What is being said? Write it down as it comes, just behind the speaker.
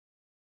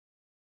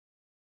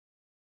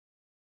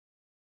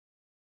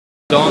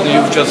Don,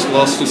 you've just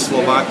lost to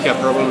Slovakia.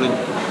 Probably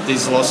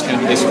this loss can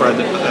be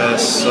described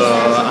as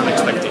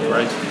unexpected,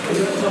 right?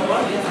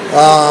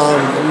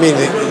 I mean,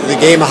 the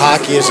game of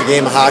hockey is a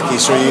game of hockey.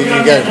 So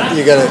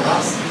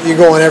you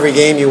go in every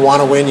game. You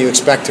want to win. You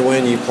expect to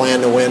win. You plan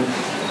to win.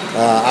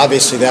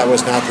 Obviously, that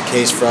was not the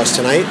case for us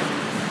tonight.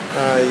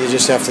 You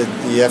just have to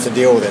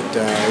deal with it.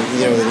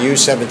 The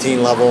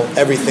U17 level,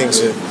 everything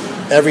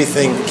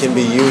can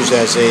be used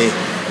as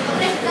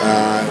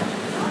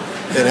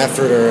an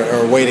effort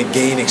or a way to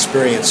gain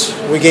experience.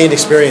 We gained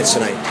experience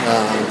tonight.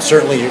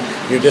 Certainly,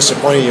 you're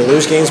disappointed you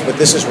lose games, but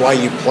this is why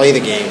you play the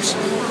games.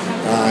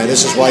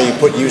 This is why you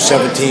put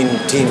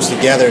U17 teams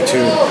together to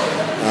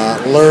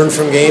learn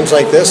from games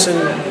like this, and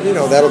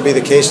that'll be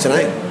the case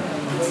tonight.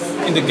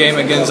 In the game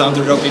against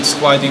underdog, it's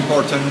quite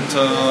important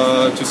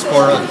to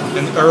score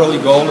an early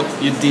goal.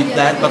 You did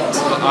that, but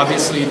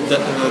obviously that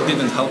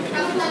didn't help you.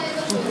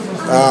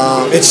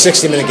 It's a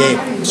 60-minute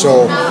game,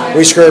 so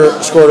we scored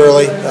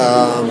early.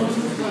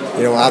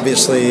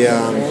 Obviously,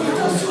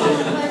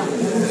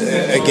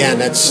 again,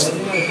 that's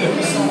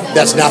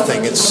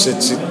nothing.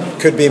 It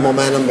could be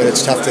momentum, but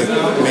it's tough to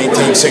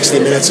maintain 60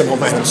 minutes of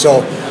momentum.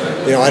 So,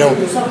 I don't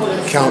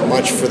count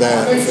much for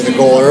the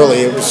goal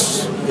early. It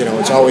was,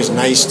 it's always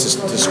nice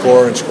to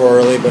score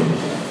early, but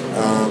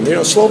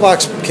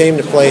Slovaks came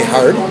to play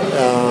hard,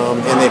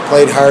 and they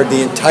played hard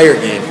the entire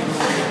game,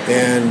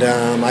 and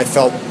I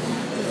felt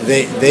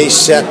they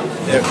set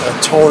a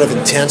tone of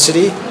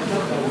intensity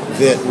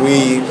that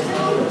we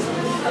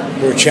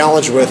were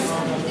challenged with,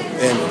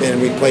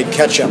 and we played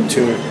catch-up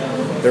to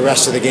the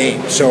rest of the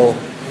game. So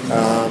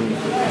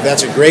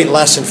that's a great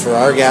lesson for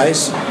our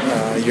guys.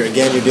 You're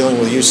dealing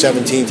with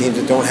U17 teams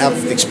that don't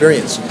have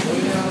experience.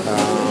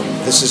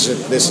 This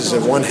is a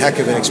one heck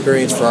of an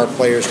experience for our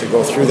players to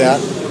go through that,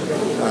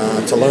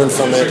 to learn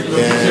from it,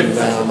 and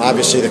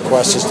obviously the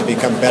quest is to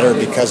become better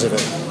because of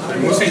it.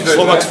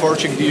 Slovaks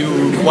forcing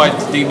you quite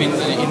deep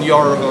in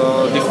your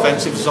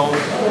defensive zone.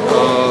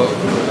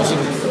 Was it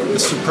a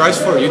surprise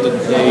for you that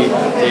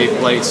they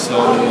played so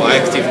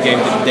active game,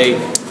 that they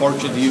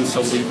forced you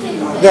so deep?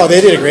 No, they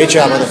did a great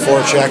job on the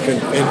forecheck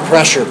and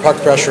puck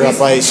pressure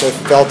up ice. I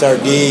felt our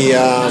D,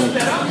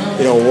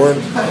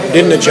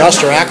 didn't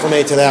adjust or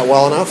acclimate to that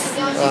well enough,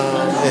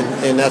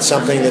 and that's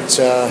something that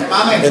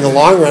in the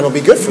long run will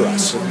be good for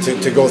us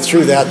to go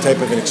through that type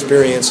of an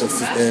experience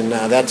and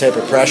that type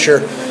of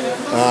pressure.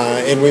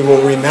 And we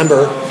will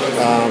remember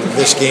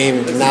this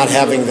game not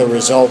having the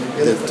result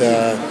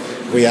that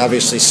we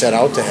obviously set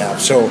out to have.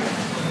 So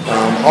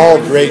all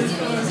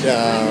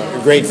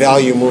great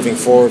value moving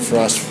forward for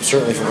us,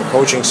 certainly from the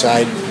coaching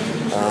side.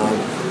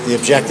 The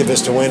objective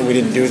is to win. We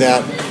didn't do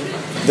that.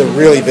 The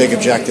really big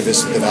objective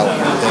is to develop.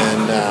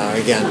 And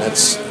again,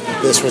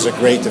 this was a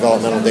great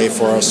developmental day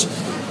for us.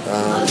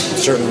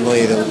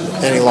 Certainly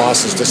any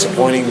loss is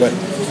disappointing, but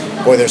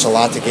boy, there's a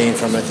lot to gain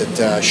from it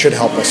that should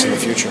help us in the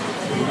future.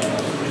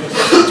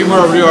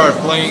 Tomorrow you are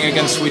playing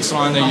against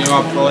Switzerland, and you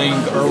are playing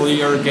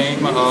earlier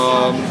game.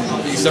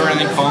 Is there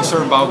any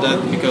concern about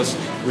that? Because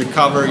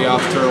recovery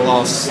after a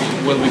loss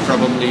will be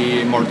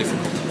probably more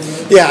difficult.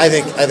 Yeah, I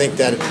think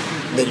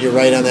that you're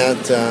right on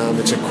that.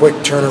 It's a quick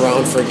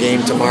turnaround for a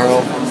game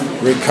tomorrow.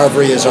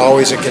 Recovery is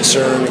always a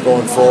concern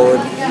going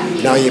forward.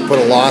 Now you put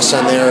a loss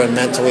on there, and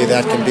mentally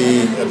that can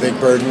be a big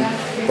burden.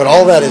 But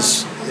all that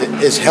is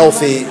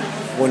healthy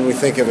when we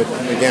think of it,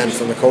 again,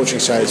 from the coaching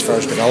side as far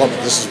as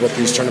development. This is what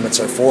these tournaments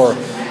are for,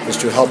 is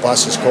to help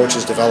us as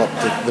coaches develop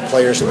the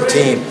players and the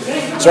team.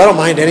 So I don't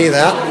mind any of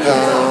that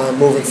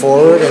moving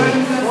forward, and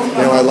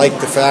I like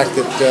the fact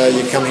that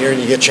you come here and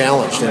you get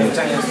challenged, and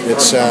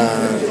it's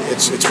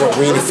what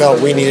we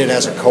felt we needed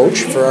as a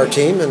coach for our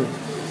team, and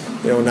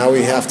now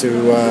we have to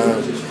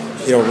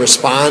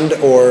respond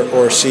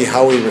or see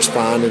how we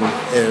respond,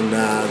 and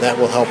that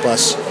will help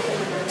us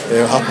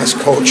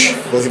coach,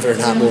 believe it or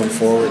not, moving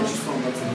forward.